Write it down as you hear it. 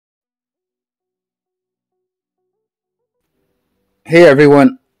Hey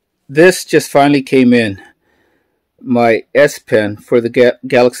everyone, this just finally came in. My S Pen for the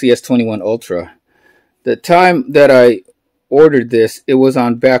Galaxy S21 Ultra. The time that I ordered this, it was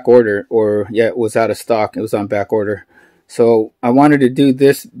on back order, or yeah, it was out of stock. It was on back order. So I wanted to do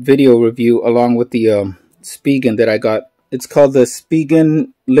this video review along with the Spigen that I got. It's called the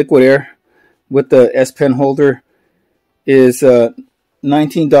Spigen Liquid Air with the S Pen holder. Is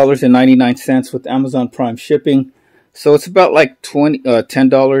 $19.99 with Amazon Prime shipping. So it's about like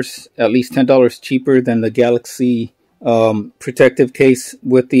 $10, at least $10 cheaper than the Galaxy protective case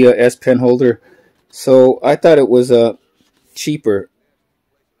with the S Pen holder. So I thought it was cheaper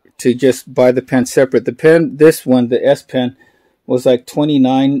to just buy the pen separate. The pen, this one, the S Pen, was like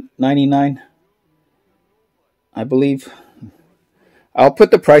 $29.99, I believe. I'll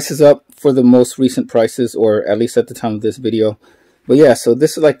put the prices up for the most recent prices, or at least at the time of this video. But yeah, so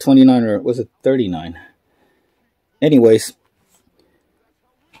this is like 29, or was it 39? Anyways,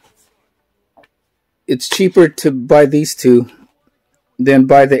 it's cheaper to buy these two than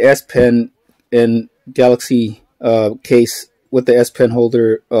buy the S Pen and Galaxy case with the S Pen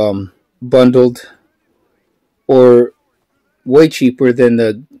holder bundled, or way cheaper than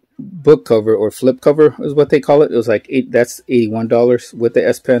the book cover or flip cover is what they call it. It was like that's $81 with the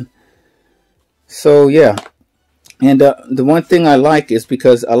S Pen. So yeah, and the one thing I like is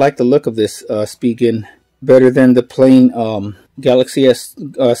because I like the look of this Spigen better than the plain Galaxy S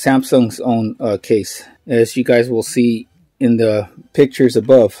Samsung's own case, as you guys will see in the pictures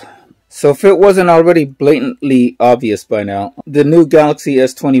above. So if it wasn't already blatantly obvious by now, the new Galaxy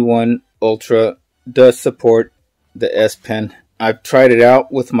S21 Ultra does support the S Pen. I've tried it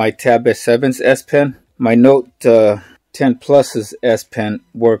out with my Tab S7's S Pen. My Note 10 Plus's S Pen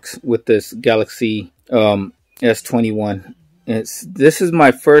works with this Galaxy S21. This is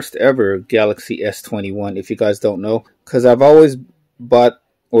my first ever Galaxy S21, if you guys don't know, because I've always bought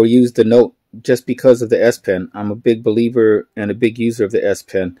or used the Note just because of the S Pen. I'm a big believer and a big user of the S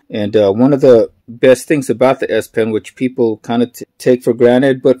Pen. And one of the best things about the S Pen, which people kind of take for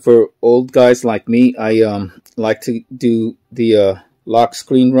granted, but for old guys like me, I like to do the lock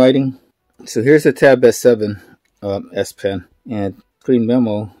screen writing. So here's the Tab S7 S Pen, and screen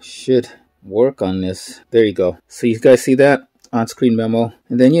memo should work on this. There you go. So you guys see that? On-screen memo.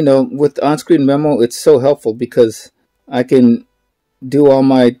 And then, you know, with on-screen memo, it's so helpful because I can do all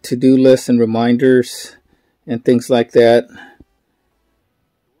my to-do lists and reminders and things like that,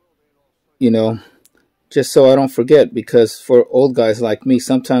 you know, just so I don't forget. Because for old guys like me,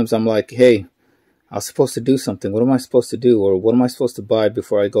 sometimes I'm like, hey, I was supposed to do something. What am I supposed to do? Or what am I supposed to buy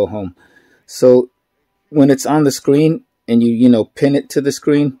before I go home? So when it's on the screen and you know, pin it to the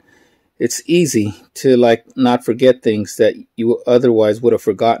screen, it's easy to like not forget things that you otherwise would have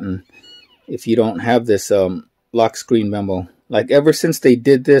forgotten if you don't have this lock screen memo. Like ever since they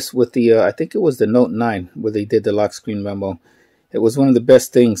did this with the, I think it was the Note 9 where they did the lock screen memo, it was one of the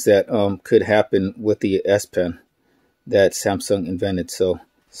best things that could happen with the S Pen that Samsung invented. So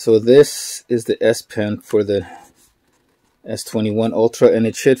this is the S Pen for the S21 Ultra, and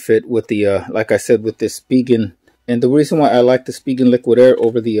it should fit with the, like I said, with this Spigen. And the reason why I like the Spigen Liquid Air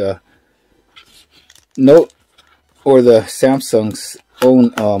over the Note or the Samsung's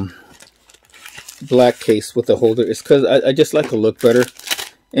own black case with the holder is because I just like the look better.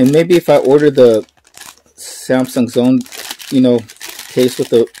 And maybe if I order the Samsung's own, you know, case with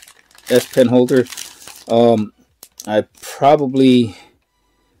the S Pen holder, I probably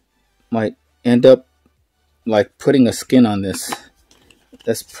might end up like putting a skin on this.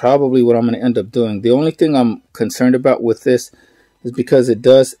 That's probably what I'm going to end up doing. The only thing I'm concerned about with this is because it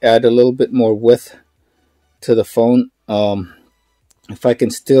does add a little bit more width to the phone. If I can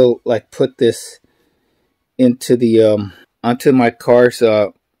still like put this into the onto my car's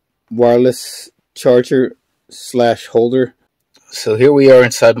wireless charger slash holder. So here we are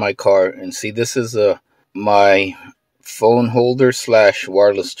inside my car, and see, this is my phone holder slash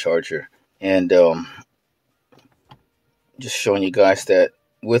wireless charger, and just showing you guys that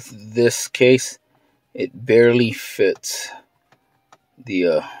with this case it barely fits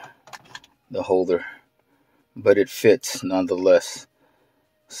the holder, but it fits nonetheless.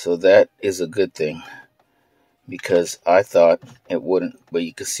 So that is a good thing, because I thought it wouldn't, but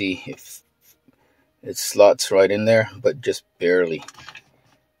you can see if it slots right in there, but just barely.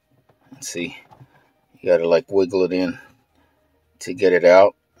 And see, you gotta like wiggle it in to get it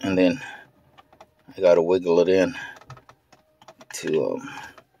out, and then I gotta wiggle it in to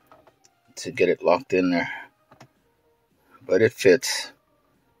get it locked in there, but it fits.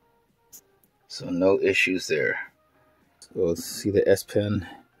 So no issues there. So see, the S Pen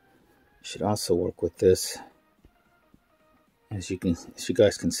should also work with this. As you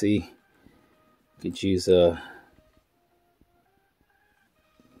guys can see, you could use so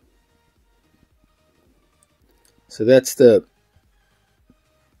that's the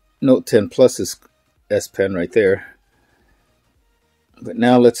Note 10 Plus's S Pen right there. But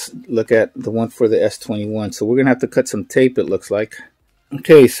now let's look at the one for the S21. So we're gonna have to cut some tape, it looks like.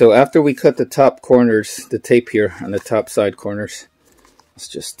 Okay, so after we cut the top corners, the tape here on the top side corners, let's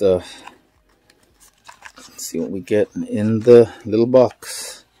just see what we get in the little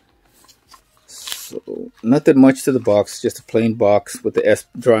box. So nothing much to the box, just a plain box with the S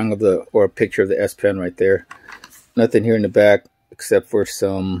drawing of the, or a picture of the S Pen right there. Nothing here in the back except for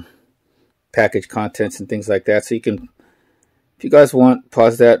some package contents and things like that. So you can, if you guys want,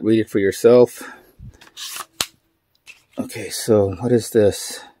 pause that, read it for yourself. Okay, so what is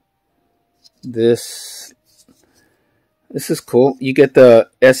this? This is cool. You get the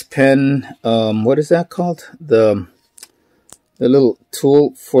S Pen, what is that called? The little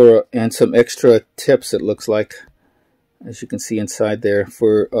tool for, and some extra tips, it looks like, as you can see inside there,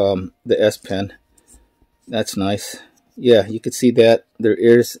 for the S Pen. That's nice. Yeah, you can see that there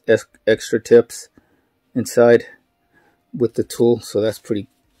is extra tips inside with the tool, so that's pretty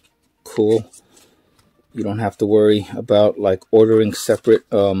cool. You don't have to worry about like ordering separate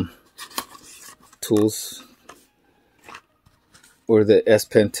tools or the S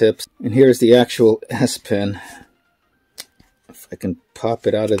Pen tips. And here's the actual S Pen. If I can pop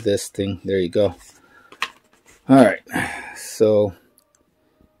it out of this thing, there you go. All right, so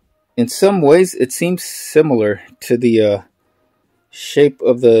in some ways it seems similar to the shape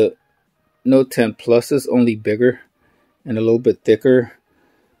of the Note 10 Pluses, only bigger and a little bit thicker,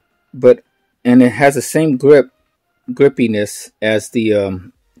 and it has the same grippiness as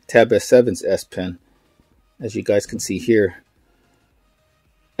the Tab S7's S Pen, as you guys can see here.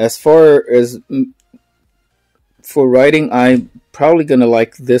 As far as for writing, I'm probably gonna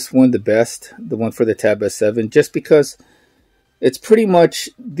like this one the best, the one for the Tab S7, just because it's pretty much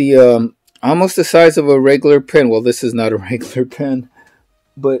the almost the size of a regular pen. Well, this is not a regular pen,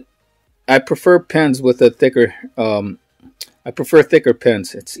 but I prefer pens with a thicker I prefer thicker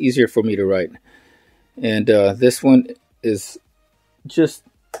pens. It's easier for me to write. And this one is just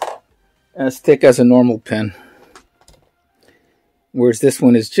as thick as a normal pen, whereas this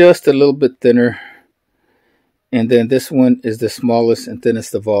one is just a little bit thinner. And then this one is the smallest and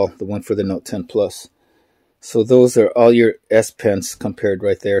thinnest of all, the one for the Note 10 Plus. So those are all your S Pens compared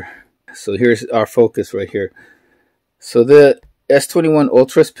right there. So here's our focus right here. So the S21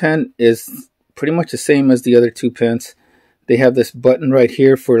 Ultra S Pen is pretty much the same as the other two pens. They have this button right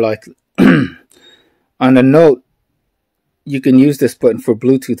here for like, on the Note, you can use this button for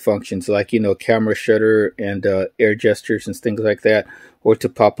Bluetooth functions, like, you know, camera shutter and air gestures and things like that, or to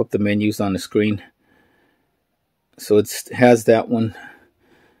pop up the menus on the screen. So it has that one,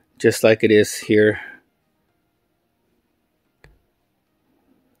 just like it is here.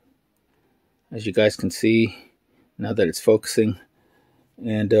 As you guys can see, now that it's focusing.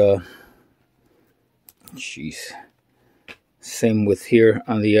 And, jeez. Same with here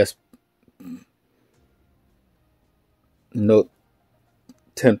on the Note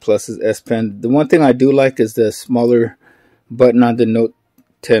 10 Plus's S Pen. The one thing I do like is the smaller button on the Note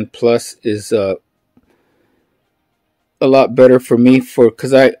 10 Plus is a lot better for me,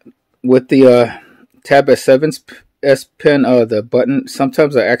 because with the Tab S7's S Pen, the button,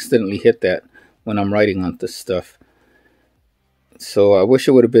 sometimes I accidentally hit that when I'm writing on this stuff. So I wish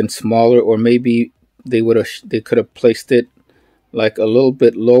it would have been smaller, or maybe they could have placed it like a little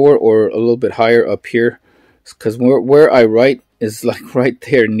bit lower or a little bit higher up here, because where I write is like right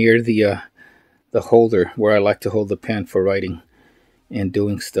there near the holder where I like to hold the pen for writing and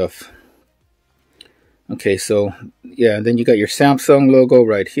doing stuff. Okay, so yeah, and then you got your Samsung logo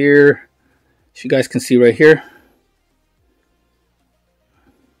right here, as you guys can see right here.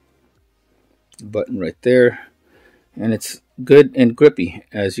 Button right there, and it's good and grippy,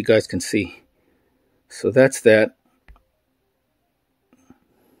 as you guys can see. So that's that.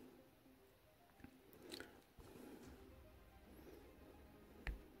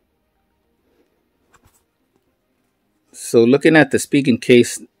 So looking at the Spigen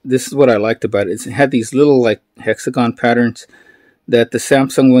case, this is what I liked about it. It had these little like hexagon patterns that the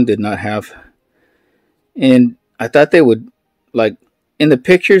Samsung one did not have. And I thought they would, like, in the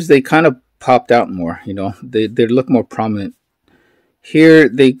pictures, they kind of popped out more, you know. They look more prominent. Here,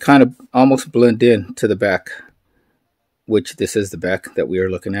 they kind of almost blend in to the back, which this is the back that we are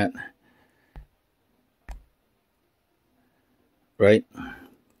looking at. Right?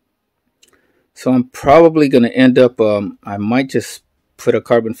 So I'm probably going to end up, I might just put a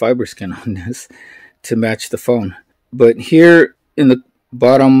carbon fiber skin on this to match the phone. But here in the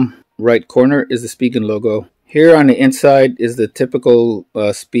bottom right corner is the Spigen logo. Here on the inside is the typical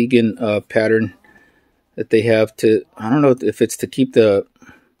Spigen pattern that they have to, I don't know if it's to keep the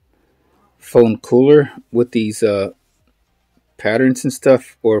phone cooler with these patterns and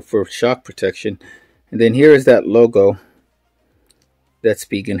stuff, or for shock protection. And then here is that logo that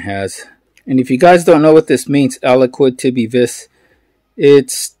Spigen has. And if you guys don't know what this means, aliquid tibi vis,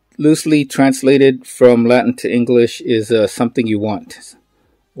 it's loosely translated from Latin to English is something you want,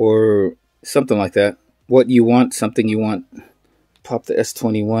 or something like that. What you want, something you want. Pop the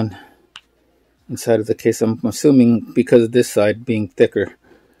S21 inside of the case. I'm assuming because of this side being thicker,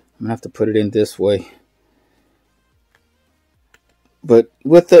 I'm gonna have to put it in this way. But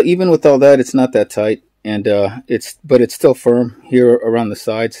with even with all that, it's not that tight, and it's still firm here around the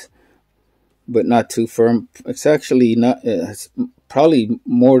sides, but not too firm. It's actually not. It's probably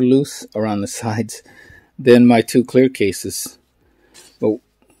more loose around the sides than my two clear cases. But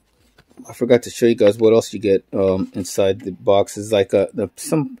I forgot to show you guys what else you get inside the box. Is like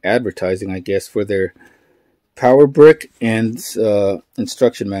some advertising, I guess, for their power brick and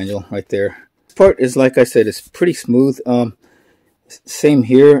instruction manual right there. This part is, like I said, it's pretty smooth. Same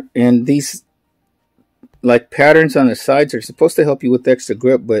here, and these like patterns on the sides are supposed to help you with extra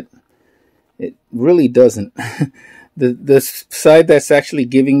grip, but it really doesn't. the side that's actually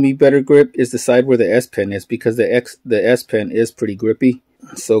giving me better grip is the side where the S Pen is, because the S Pen is pretty grippy.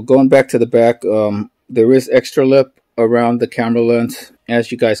 So going back to the back, there is extra lip around the camera lens.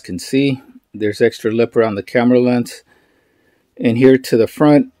 As you guys can see, there's extra lip around the camera lens. And here to the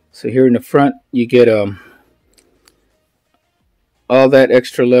front, so here in the front, you get all that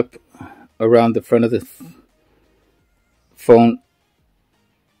extra lip around the front of the phone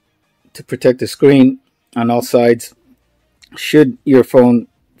to protect the screen on all sides should your phone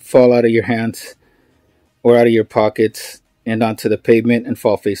fall out of your hands or out of your pockets and onto the pavement and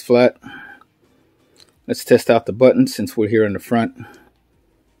fall face flat. Let's test out the buttons since we're here in the front.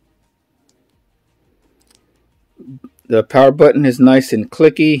 The power button is nice and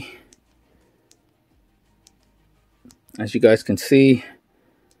clicky, as you guys can see.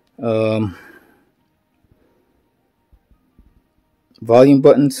 Volume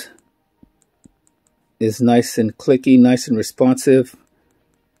buttons is nice and clicky, nice and responsive,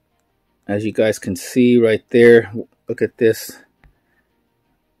 as you guys can see right there. Look at this.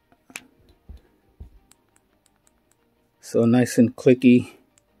 So nice and clicky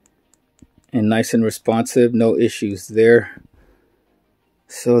and nice and responsive, no issues there.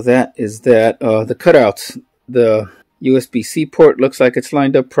 So that is that. The cutouts, the USB-C port looks like it's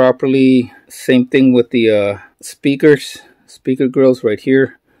lined up properly. Same thing with the speaker grills right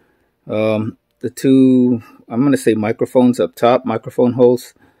here. The two, I'm going to say microphones up top, microphone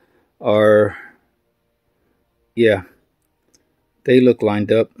holes are, yeah, they look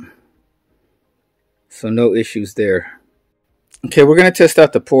lined up. So no issues there. Okay, we're going to test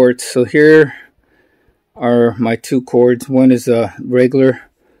out the ports. So here are my two cords. One is a regular,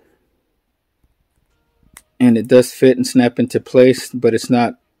 and it does fit and snap into place, but it's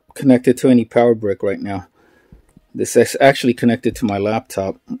not connected to any power brick right now. This is actually connected to my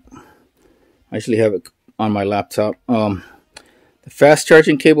laptop. I actually have it on my laptop. The fast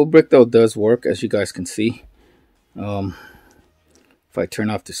charging cable brick though does work, as you guys can see. If I turn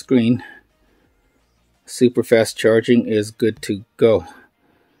off the screen, super fast charging is good to go.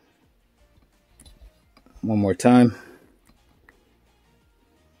 One more time.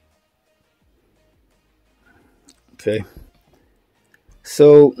 Okay.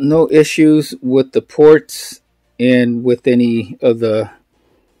 So no issues with the ports and with any of the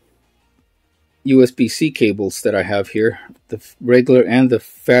USB-C cables that I have here, the regular and the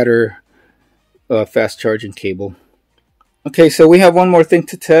fatter fast charging cable. Okay, so we have one more thing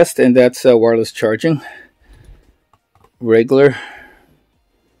to test, and that's wireless charging. Regular,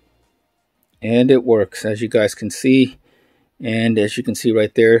 and it works, as you guys can see, and as you can see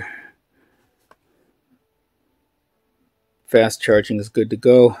right there, fast charging is good to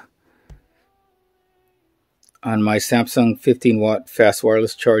go. On my Samsung 15-watt fast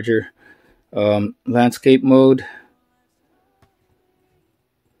wireless charger, landscape mode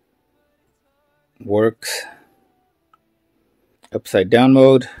works. Upside down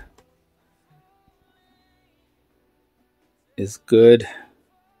mode is good.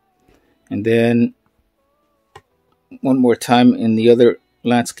 And then one more time in the other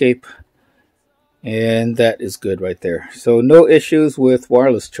landscape, and that is good right there. So no issues with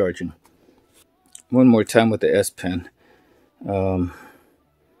wireless charging. One more time with the S Pen.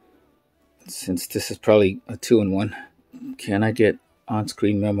 Since this is probably a 2-in-1, can I get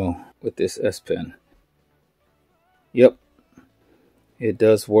on-screen memo with this S Pen? Yep, it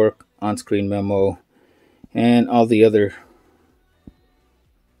does work. On-screen memo and all the other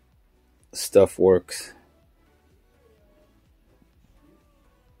stuff works.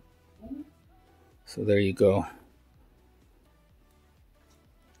 So there you go.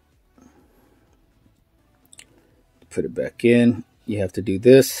 Put it back in. You have to do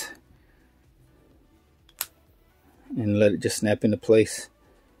this and let it just snap into place.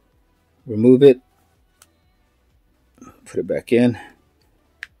 Remove it. Put it back in.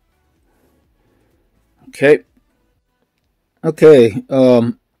 Okay.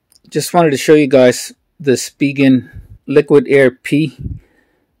 Just wanted to show you guys the Spigen Liquid Air P.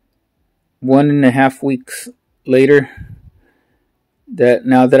 1.5 weeks later, that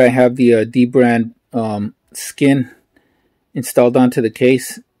now that I have the dBrand skin installed onto the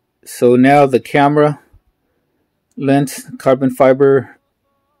case, so now the camera lens carbon fiber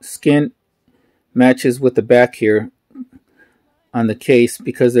skin matches with the back here on the case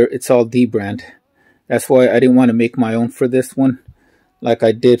because it's all dBrand. That's why I didn't want to make my own for this one, like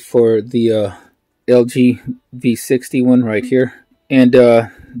I did for the LG V60 one right here. And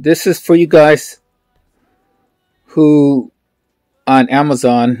this is for you guys who on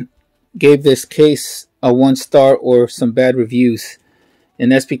Amazon gave this case a 1-star or some bad reviews. And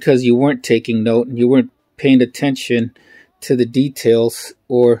that's because you weren't taking note and you weren't paying attention to the details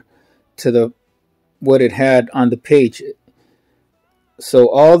or to what it had on the page. So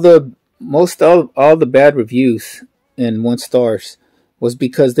all the bad reviews and 1 stars was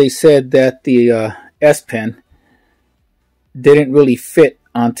because they said that the S Pen didn't really fit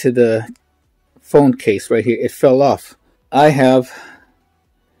onto the phone case right here. It fell off. I have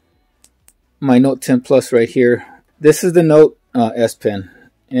my Note 10 Plus right here. This is the Note S Pen,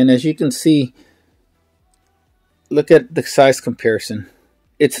 and as you can see, look at the size comparison.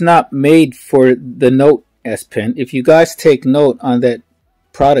 It's not made for the Note S Pen. If you guys take note on that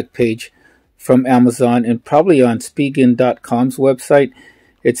product page from Amazon and probably on Spigen.com's website,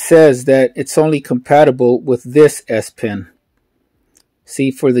 it says that it's only compatible with this S Pen.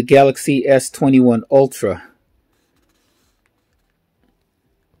 See, for the Galaxy S21 Ultra.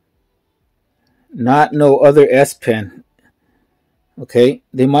 Not no other S Pen. Okay,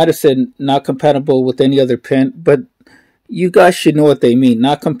 they might have said not compatible with any other pen, but you guys should know what they mean.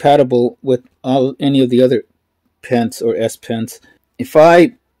 Not compatible with any of the other pens or S Pens. If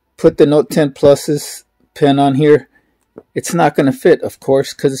I put the Note 10 Plus's pen on here, it's not going to fit, of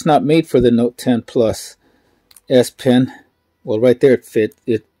course, because it's not made for the Note 10 Plus S Pen. Well, right there it fits.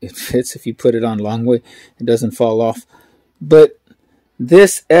 It fits if you put it on long way. It doesn't fall off. But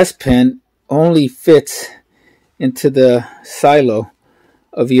this S Pen only fits into the silo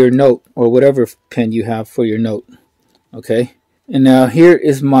of your Note or whatever pen you have for your Note. Okay. And now here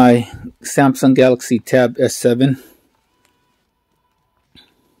is my Samsung Galaxy Tab S7.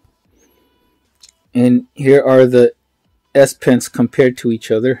 And here are the S Pens compared to each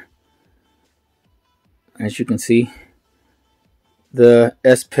other. As you can see, the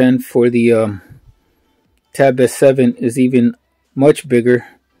S Pen for the Tab S7 is even much bigger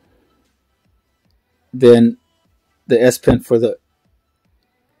than the S Pen for the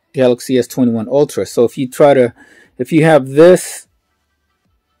Galaxy S21 Ultra. So if you have this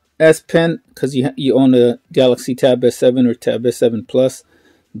S Pen because you own a Galaxy Tab S7 or Tab S7 Plus,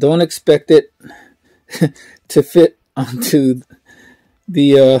 don't expect it to fit onto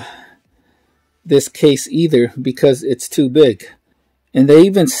the this case either, because it's too big. And they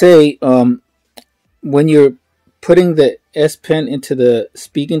even say when you're putting the S Pen into the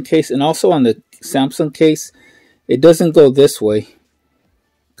Spigen case and also on the Samsung case, it doesn't go this way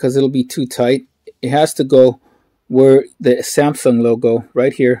because it'll be too tight. It has to go where the Samsung logo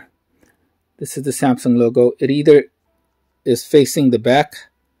right here. This is the Samsung logo. It either is facing the back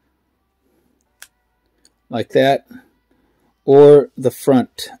like that or the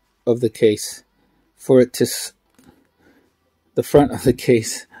front of the case for it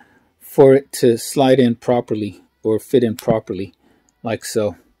to slide in properly or fit in properly, like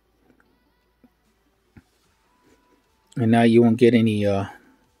so. And now you won't get any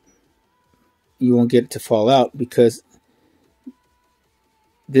you won't get it to fall out, because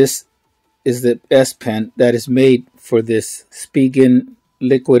this is the S Pen that is made for this Spigen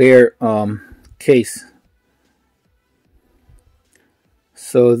Liquid Air case.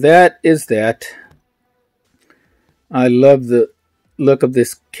 So that is that. I love the look of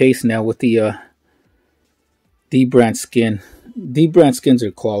this case now with the dBrand skin. dBrand skins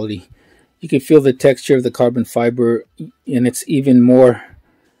are quality. You can feel the texture of the carbon fiber, and it's even more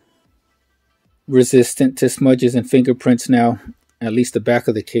resistant to smudges and fingerprints now. At least the back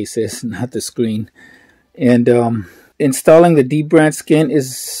of the case is, not the screen. And installing the dBrand skin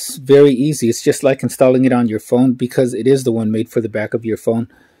is very easy. It's just like installing it on your phone because it is the one made for the back of your phone.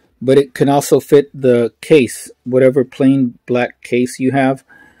 But it can also fit the case. Whatever plain black case you have,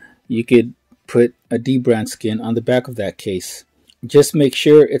 you could put a dBrand skin on the back of that case. Just make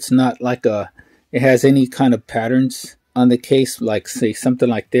sure it's not like it has any kind of patterns on the case, like say something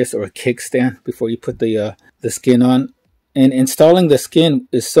like this or a kickstand before you put the skin on. And installing the skin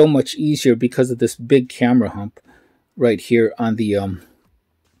is so much easier because of this big camera hump right here on the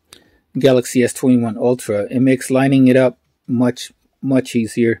Galaxy S21 Ultra. It makes lining it up much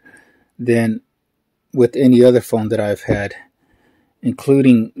easier than with any other phone that I've had,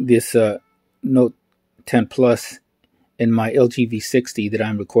 including this Note 10 Plus and my LG V60 that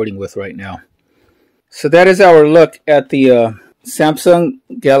I'm recording with right now. So that is our look at the Samsung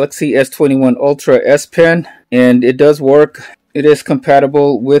Galaxy S21 Ultra S Pen, and it does work. It is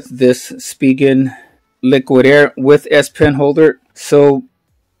compatible with this Spigen Liquid Air with S Pen holder. So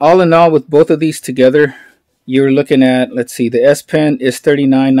all in all, with both of these together, you're looking at, let's see, the S Pen is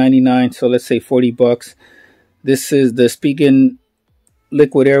 $39.99, so let's say 40 bucks. This is the Spigen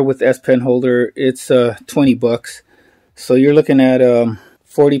Liquid Air with S Pen holder. It's 20 bucks. So you're looking at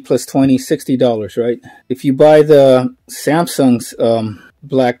 40 plus 20, $60, right? If you buy the Samsung's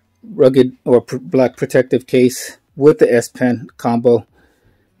black rugged or black protective case with the S Pen combo,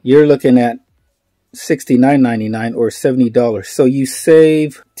 you're looking at $69.99 or $70. So you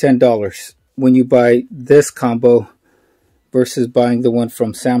save $10 when you buy this combo versus buying the one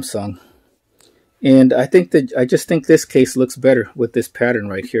from Samsung. And I just think this case looks better with this pattern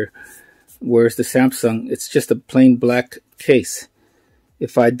right here, whereas the Samsung, it's just a plain black case.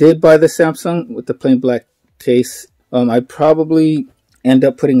 If I did buy the Samsung with the plain black case, I'd probably end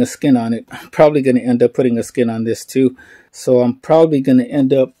up putting a skin on it. I'm probably going to end up putting a skin on this too. So I'm probably going to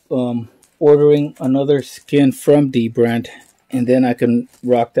end up ordering another skin from dBrand, and then I can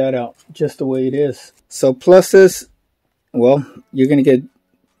rock that out just the way it is. So pluses, well, you're going to get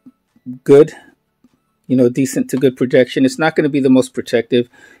good, decent to good protection. It's not going to be the most protective.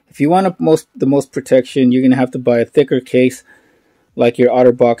 If you want the most protection, you're going to have to buy a thicker case, like your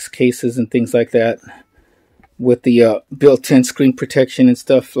OtterBox cases and things like that, with the built-in screen protection and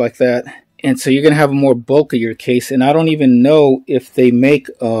stuff like that. And so you're going to have a more bulkier case. And I don't even know if they make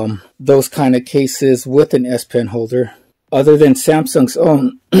those kind of cases with an S Pen holder. Other than Samsung's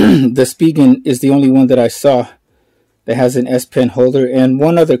own, the Spigen is the only one that I saw that has an S Pen holder, and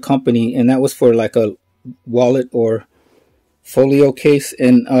one other company, and that was for like a wallet or folio case.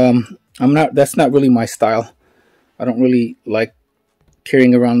 And that's not really my style. I don't really like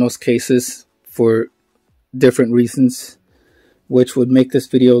carrying around those cases for different reasons, which would make this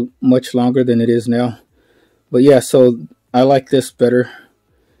video much longer than it is now. But yeah, so I like this better.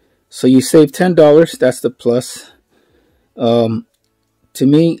 So you save $10, that's the plus. To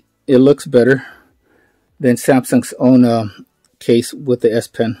me, it looks better than Samsung's own case with the S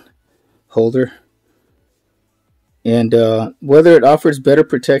Pen holder. And whether it offers better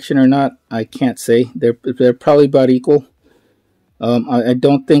protection or not, I can't say. They're probably about equal. I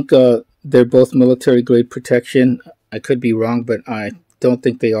don't think they're both military grade protection. I could be wrong, but I don't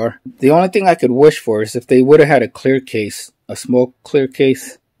think they are. The only thing I could wish for is if they would have had a clear case, a smoke clear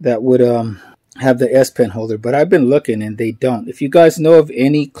case that would have the S Pen holder. But I've been looking and they don't. If you guys know of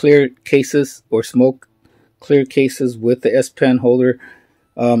any clear cases or smoke clear cases with the S Pen holder,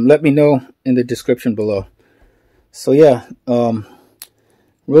 let me know in the description below. So yeah,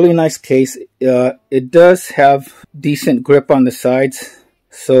 really nice case. It does have decent grip on the sides,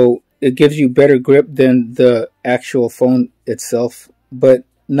 so it gives you better grip than the actual phone itself, but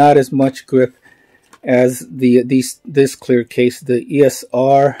not as much grip as this clear case, the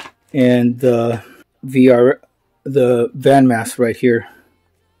ESR and the Van Mass right here.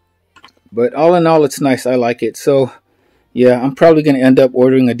 But all in all, it's nice. I like it. So yeah, I'm probably going to end up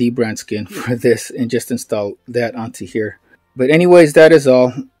ordering a dBrand skin for this and just install that onto here. But anyways, that is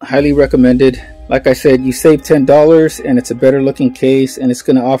all. Highly recommended. Like I said, you save $10 and it's a better looking case, and it's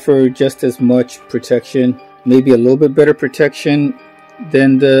going to offer just as much protection, maybe a little bit better protection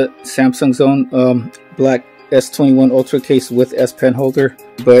than the Samsung's own black S21 Ultra case with S Pen holder.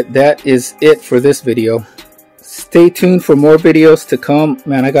 But that is it for this video. Stay tuned for more videos to come.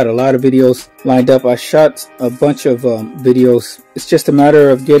 Man, I got a lot of videos lined up. I shot a bunch of videos. It's just a matter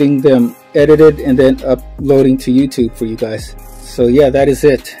of getting them edited and then uploading to YouTube for you guys. So yeah, that is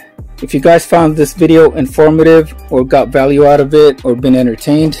it. If you guys found this video informative or got value out of it or been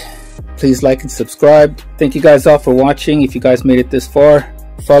entertained, please like and subscribe. Thank you guys all for watching. If you guys made it this far,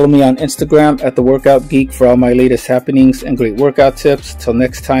 follow me on Instagram at The Workout Geek for all my latest happenings and great workout tips. Till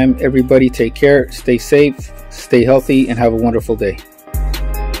next time, everybody take care, stay safe, Stay healthy and have a wonderful day.